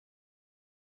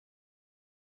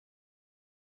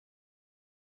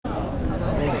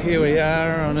here we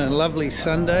are on a lovely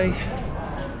Sunday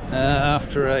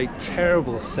after a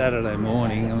terrible Saturday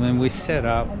morning. I mean, we set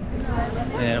up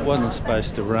and it wasn't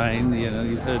supposed to rain, you know,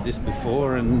 you've heard this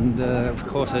before, and of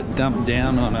course it dumped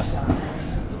down on us.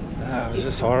 It was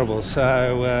just horrible.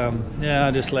 So yeah,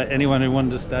 I just let anyone who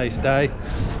wanted to stay,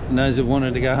 and those who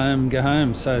wanted to go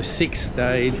home. So 6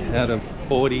 stayed out of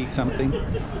 40 something.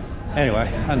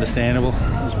 Anyway, understandable.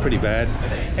 It was pretty bad.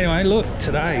 Anyway, look,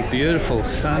 today, beautiful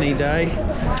sunny day,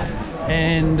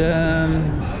 and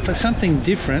for something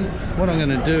different, what I'm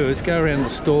going to do is go around the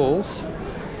stalls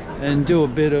and do a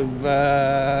bit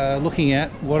of looking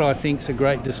at what I think is a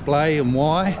great display and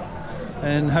why,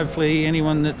 and hopefully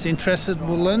anyone that's interested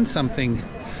will learn something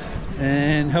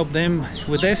and help them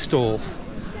with their stall.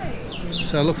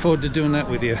 So I look forward to doing that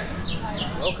with you.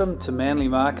 Welcome to Manly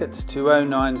Markets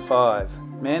 2095.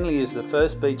 Manly is the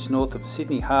first beach north of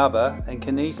Sydney Harbour and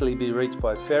can easily be reached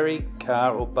by ferry,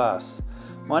 car or bus.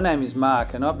 My name is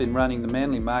Mark and I've been running the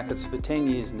Manly Markets for 10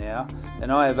 years now,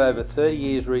 and I have over 30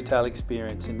 years retail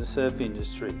experience in the surf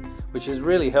industry, which has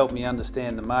really helped me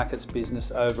understand the markets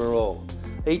business overall.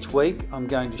 Each week I'm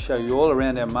going to show you all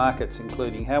around our markets,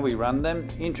 including how we run them,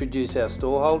 introduce our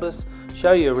stallholders,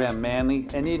 show you around Manly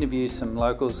and interview some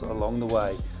locals along the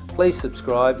way. Please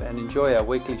subscribe and enjoy our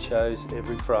weekly shows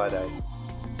every Friday.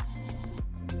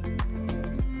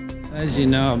 As you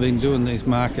know, I've been doing these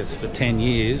markets for 10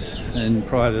 years, and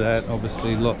prior to that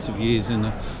obviously lots of years in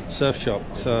a surf shop.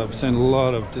 So I've seen a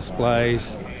lot of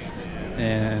displays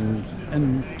and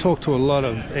talked to a lot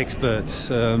of experts,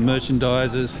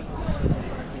 merchandisers,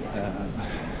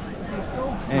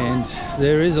 and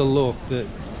there is a look that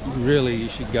really you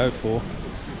should go for,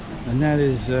 and that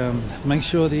is make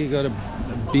sure that you've got a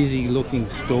busy looking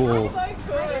stall.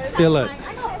 Fill it.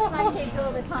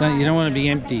 You don't want to be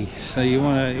empty, so you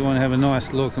want to have a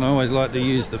nice look. And I always like to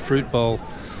use the fruit bowl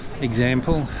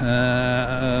example.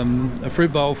 A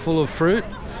fruit bowl full of fruit,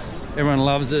 everyone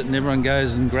loves it and everyone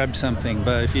goes and grabs something,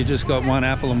 but if you just got one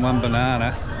apple and one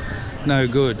banana, no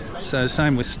good. So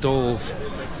same with stalls,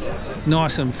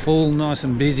 nice and full, nice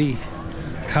and busy,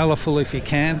 colourful if you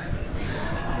can,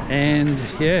 and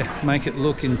yeah, make it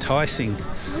look enticing.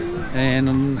 And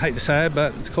I hate to say it,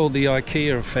 but it's called the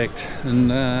IKEA effect.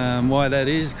 And why that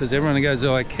is, because everyone who goes to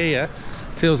IKEA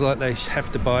feels like they have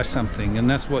to buy something, and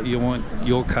that's what you want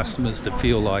your customers to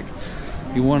feel like.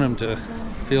 You want them to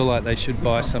feel like they should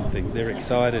buy something. They're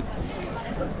excited.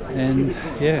 And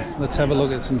yeah, let's have a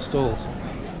look at some stalls.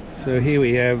 So here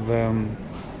we have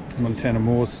Montana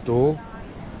Moore's stall,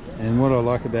 and what I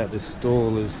like about this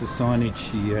stall is the signage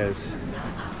she has.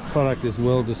 Product is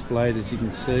well displayed, as you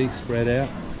can see, spread out.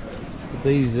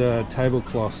 These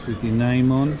tablecloths with your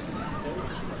name on,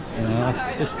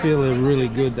 I just feel they're really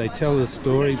good. They tell the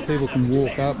story. People can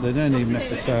walk up, they don't even have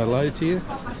to say hello to you,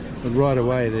 but right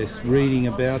away they're reading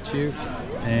about you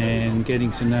and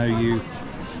getting to know you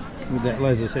with that,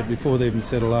 as I said before, they even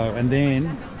said hello, and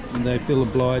then they feel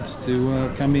obliged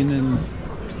to come in and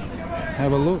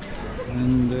have a look,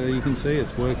 and you can see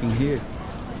it's working here.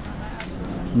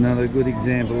 Another good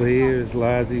example here is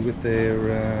Larzy with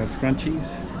their scrunchies.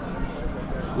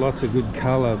 Lots of good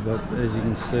colour, but as you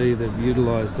can see, they've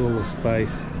utilised all the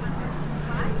space.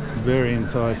 Very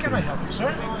enticing. Can I help you,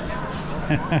 sir?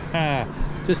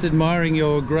 Just admiring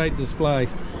your great display.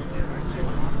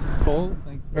 Paul,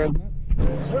 thanks very much.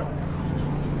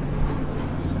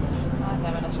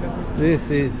 This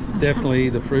is definitely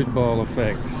the fruit bowl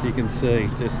effect. You can see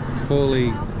just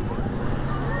fully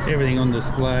everything on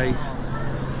display.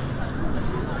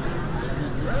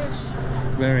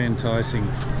 Very enticing.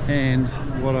 And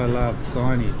what I love,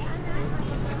 signage.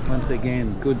 Once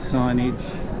again, good signage,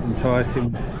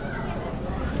 enticing,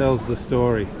 tells the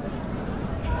story.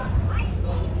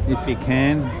 If you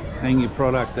can, hang your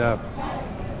product up,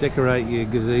 decorate your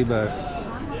gazebo.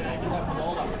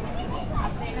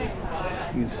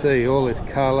 You can see all this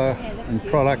colour and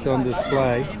product on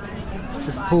display,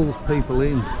 just pulls people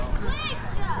in.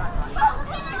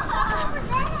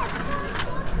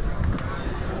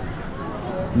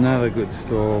 Another good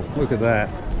stall, look at that.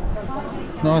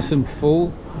 Nice and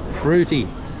full, fruity.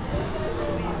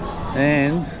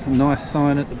 And a nice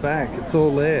sign at the back, it's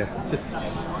all there. Just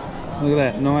look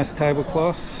at that, nice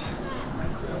tablecloths.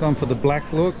 Gone for the black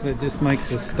look, that just makes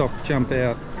the stock jump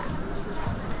out.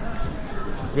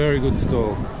 Very good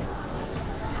stall.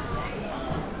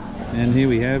 And here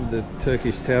we have the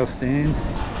Turkish towel stand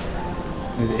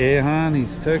with Erhan.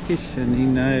 He's Turkish and he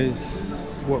knows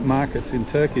what markets in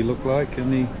Turkey look like,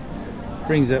 and he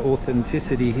brings that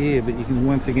authenticity here. But you can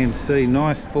once again see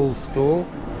nice full stall.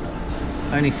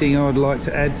 Only thing I would like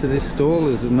to add to this stall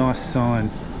is a nice sign,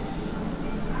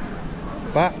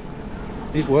 but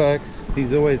it works.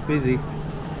 He's always busy.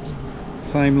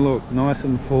 Same look, nice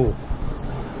and full.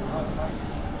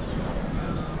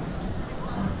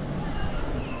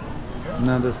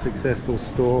 Another successful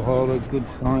store holder, good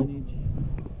signage,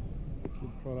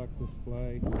 good product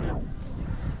display,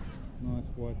 nice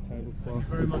white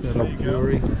tablecloths to set up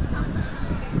jewellery.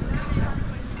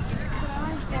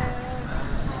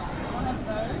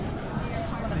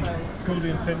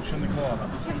 Gouldian Finch and the koala.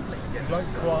 Like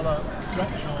koala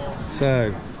stretch or...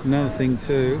 So another thing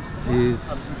too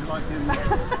is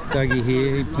Dougie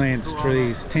here, he plants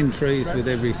trees, 10 trees with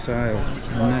every sale,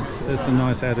 and that's a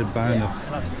nice added bonus.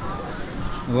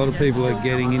 A lot of people are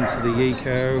getting into the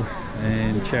eco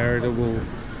and charitable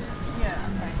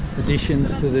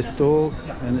additions to their stalls,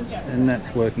 and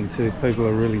that's working too. People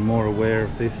are really more aware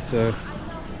of this, so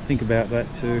think about that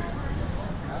too.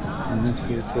 And this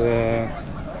is a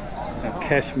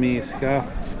cashmere scarf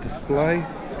display. A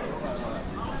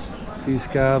few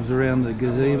scarves around the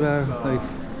gazebo. They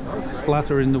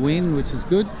flutter in the wind, which is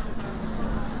good,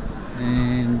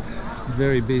 and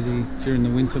very busy during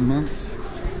the winter months.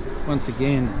 Once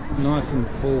again, nice and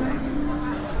full.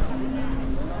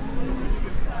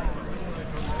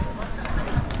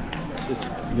 Just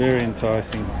very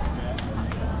enticing.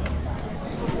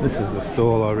 This is the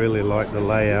stall. I really like the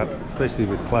layout, especially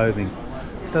with clothing.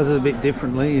 It does it a bit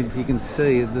differently. If you can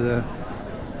see,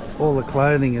 all the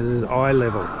clothing is eye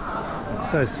level. It's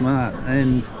so smart,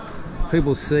 and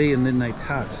people see and then they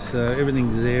touch. So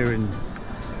everything's there and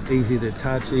easy to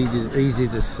touch, easy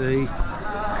to see.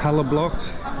 Colour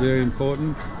blocked, very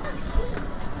important.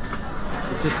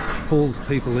 It just pulls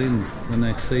people in when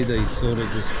they see these sort of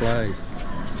displays.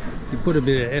 If you put a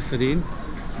bit of effort in,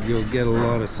 you'll get a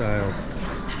lot of sales.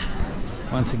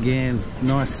 Once again,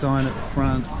 nice sign at the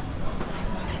front.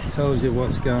 Tells you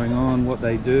what's going on, what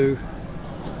they do.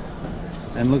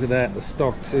 And look at that, the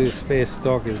stock too, spare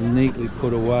stock is neatly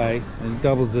put away and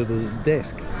doubles it as a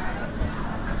desk.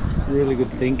 Really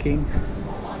good thinking.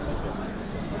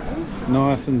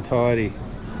 Nice and tidy.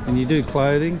 When you do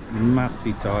clothing, you must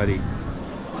be tidy.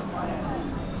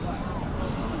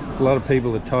 A lot of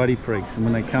people are tidy freaks, and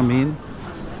when they come in,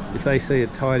 if they see a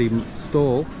tidy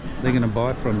stall, they're going to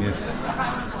buy from you.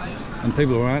 And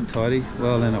people who aren't tidy,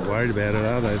 well, they're not worried about it,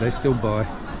 are they? They still buy.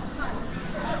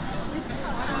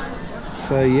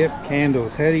 So yep,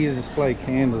 candles. How do you display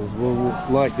candles? Well,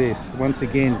 like this. Once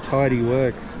again, tidy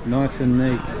works. Nice and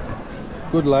neat.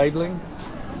 Good labelling.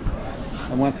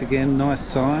 And once again, nice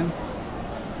sign.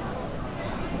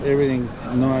 Everything's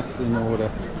nice in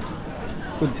order.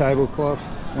 Good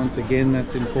tablecloths. Once again,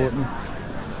 that's important.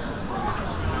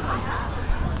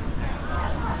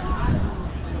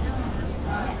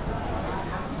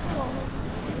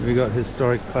 We got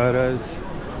historic photos,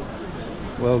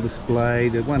 well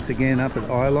displayed. Once again, up at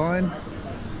eyeline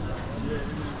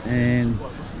and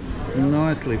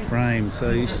nicely framed. So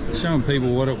you're showing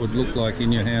people what it would look like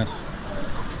in your house.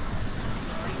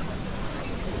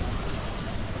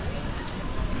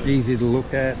 Easy to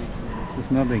look at.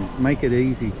 There's nothing. Make it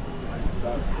easy.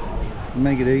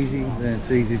 Make it easy, then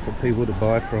it's easy for people to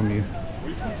buy from you.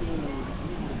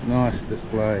 Nice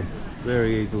display.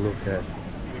 Very easy to look at.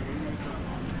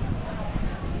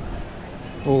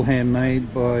 All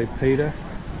handmade by Peter.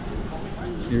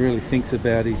 He really thinks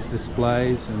about his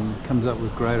displays and comes up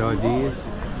with great ideas.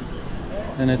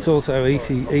 And it's also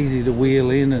easy to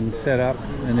wheel in and set up,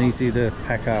 and easy to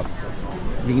pack up.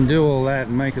 If you can do all that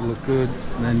and make it look good,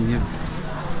 then you're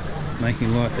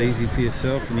making life easy for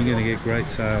yourself, and you're going to get great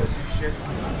sales.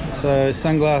 So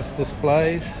sunglass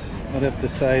displays, I'd have to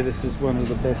say this is one of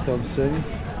the best I've seen.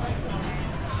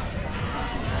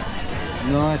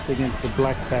 Nice against the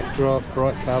black backdrop,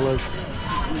 bright colours,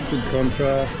 good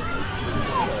contrast.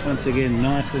 Once again,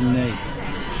 nice and neat,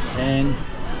 and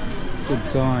good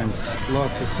signs,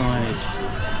 lots of signage.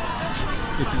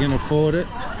 If you can afford it,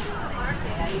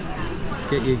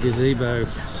 get your gazebo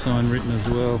sign written as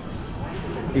well.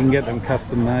 You can get them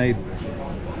custom made.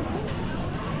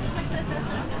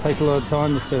 Take a lot of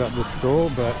time to set up the stall,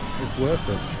 but it's worth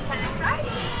it.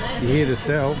 You're here to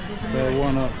sell, so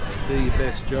why not do your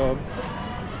best job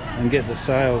and get the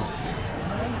sales.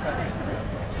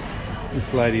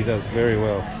 This lady does very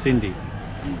well, Cindy.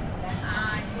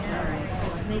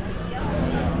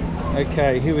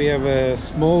 Okay, here we have a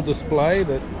small display,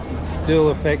 but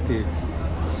still effective.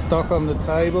 Stock on the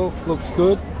table, looks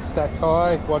good, stacked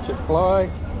high, watch it fly.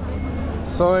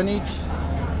 Signage,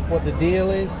 what the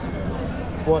deal is,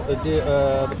 what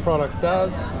the product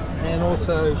does, and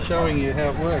also showing you how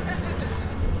it works.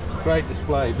 Great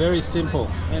display, very simple,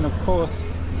 and of course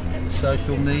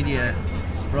social media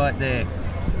right there.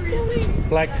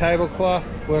 Black tablecloth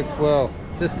works well.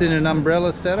 just in an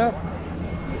umbrella setup.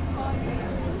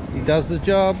 He does the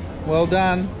job. Well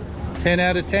done. 10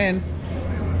 out of 10.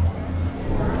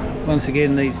 Once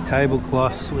again, these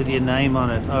tablecloths with your name on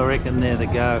it, I reckon they're the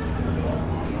go.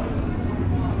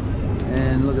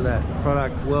 And look at that,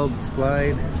 product well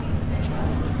displayed.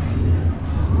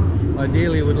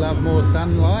 Ideally, would love more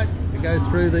sunlight to go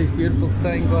through these beautiful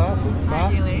stained glasses,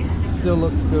 but still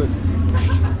looks good.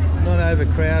 Not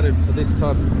overcrowded for this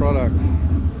type of product.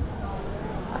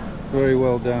 Very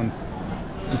well done.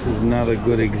 This is another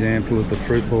good example of the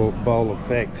fruit bowl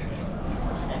effect.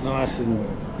 Nice and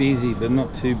busy, but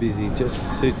not too busy.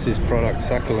 Just suits this product,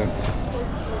 succulents.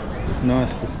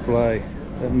 Nice display.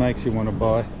 That makes you want to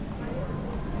buy.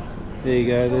 There you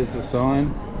go, there's the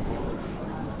sign.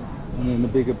 And then the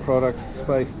bigger products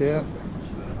spaced out.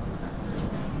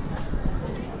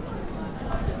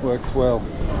 Works well.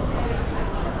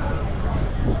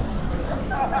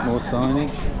 More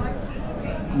signage.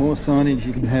 More signage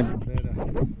you can have better.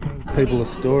 People a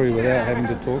story without having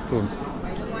to talk to them.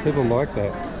 People like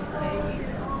that.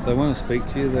 If they want to speak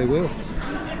to you, they will.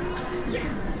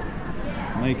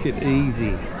 Make it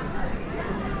easy.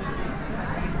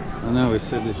 I know we've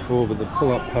said this before, but the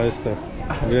pull-up poster,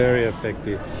 very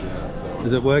effective. Yeah, so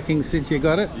is it working since you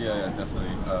got it? yeah, definitely.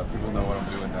 People know what I'm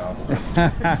doing now. So.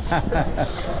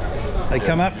 They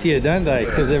come up to you, don't they?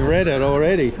 Because they've read it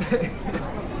already.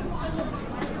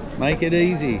 Make it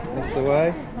easy. That's the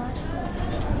way.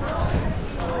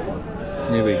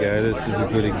 Here we go. This is a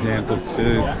good example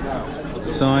too.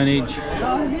 Signage,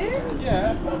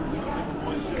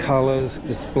 colours,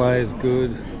 display is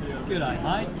good.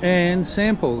 And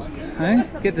samples, eh?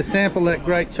 Get to sample that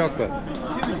great chocolate.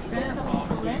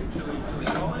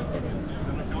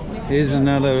 Here's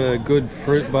another good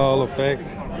fruit bowl effect.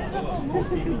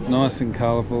 Nice and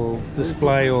colourful,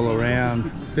 display all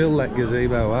around. Fill that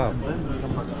gazebo up.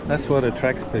 That's what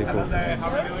attracts people.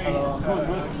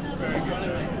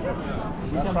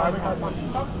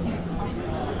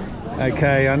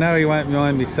 Okay, I know you won't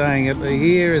mind me saying it, but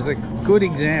here is a good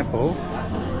example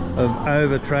of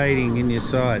over trading in your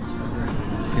site.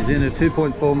 Is in a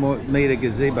 2.4 metre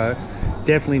gazebo,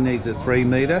 definitely needs a 3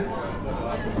 metre,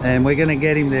 and we're going to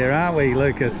get him there, aren't we,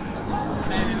 Lucas?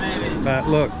 Maybe. But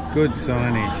look, good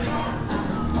signage,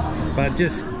 but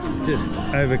just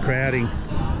overcrowding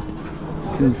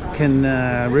can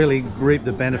really reap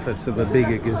the benefits of a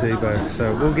bigger gazebo.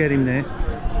 So we'll get him there,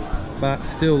 but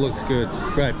still looks good.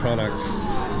 Great product,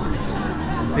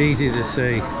 easy to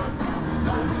see.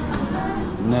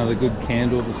 Another good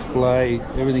candle display.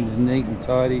 Everything's neat and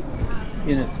tidy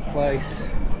in its place.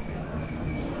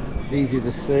 Easy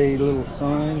to see. Little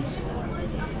signs,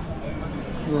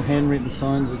 little handwritten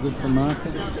signs are good for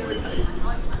markets.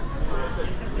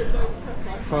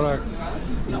 Products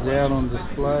is out on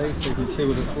display so you can see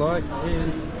what it's like,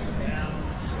 and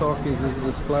stock is a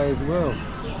display as well.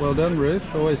 Well done, Ruth.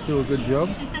 Always do a good job.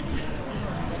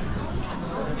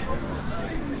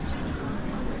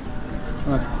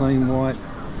 Nice clean white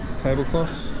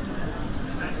tablecloths.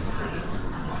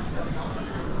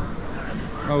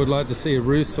 I would like to see a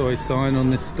Rusoi sign on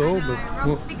this stall, but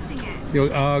Rob's fixing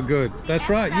it. oh, good. That's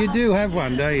right. You do have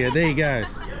one, don't you? There you go.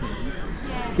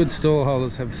 Good stall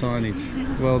holders have signage.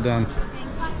 Well done.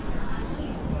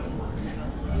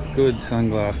 Good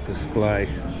sunglass display.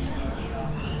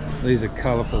 These are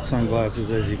colourful sunglasses,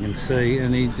 as you can see,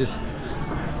 and he just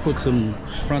puts them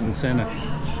front and centre.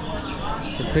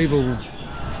 So people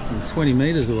from 20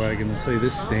 metres away are going to see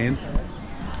this stand.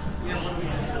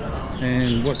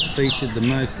 And what's featured the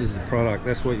most is the product.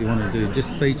 That's what you want to do.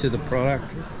 Just feature the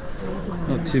product.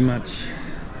 Not too much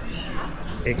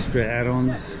extra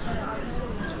add-ons.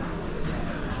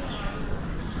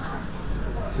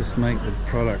 Just make the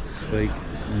product speak,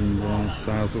 and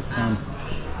sales will come.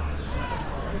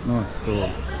 Nice store.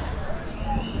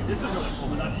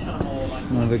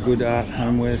 Another good art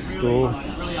homeware store.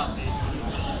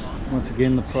 Once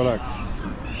again, the product's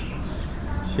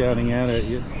shouting out at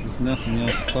you. There's nothing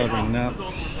else cluttering up.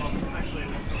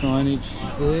 Signage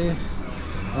is there.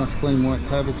 Nice clean white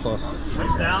tablecloths.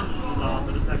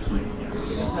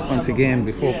 Once again,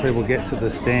 before people get to the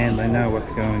stand, they know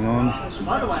what's going on.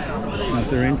 And if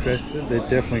they're interested, they're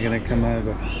definitely going to come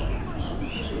over.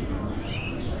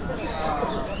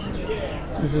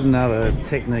 This is another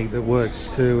technique that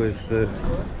works too, is the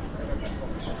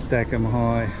stack them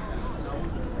high,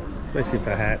 especially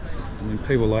for hats. I mean,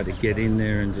 people like to get in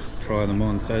there and just try them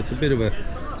on. So it's a bit of a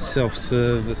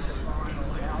self-service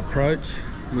approach,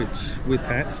 which with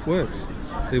hats works.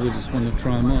 People just want to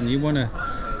try them on. You want to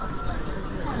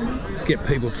get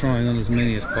people trying on as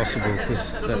many as possible,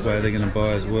 because that way they're going to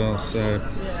buy as well. So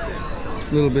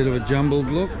A little bit of a jumbled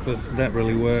look, but that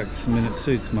really works. I mean, it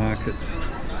suits markets.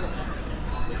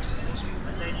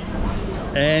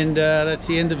 And that's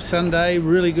the end of Sunday.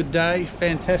 Really good day,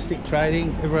 fantastic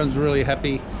trading. Everyone's really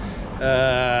happy.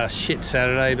 Shit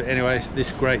Saturday, but anyways,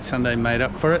 this great Sunday made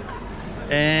up for it.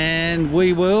 And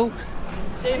we will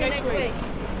see you next week.